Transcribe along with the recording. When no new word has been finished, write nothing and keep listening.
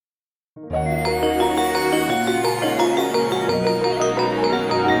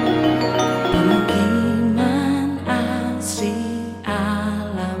Pemukiman asri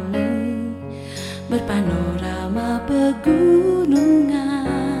alami berpanorama pegunungan,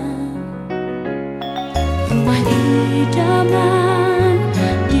 rumah idaman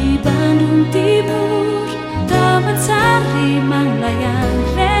di Bandung Timur, Tamansari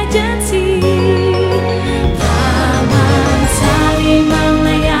Manglayang Regency. Tamansari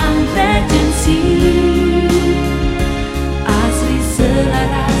Manglayang Regency, asri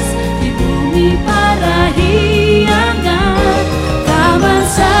selaras di bumi para hiangan.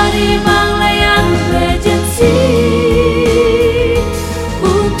 Tamansari Manglayang Regency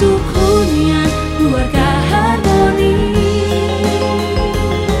untuk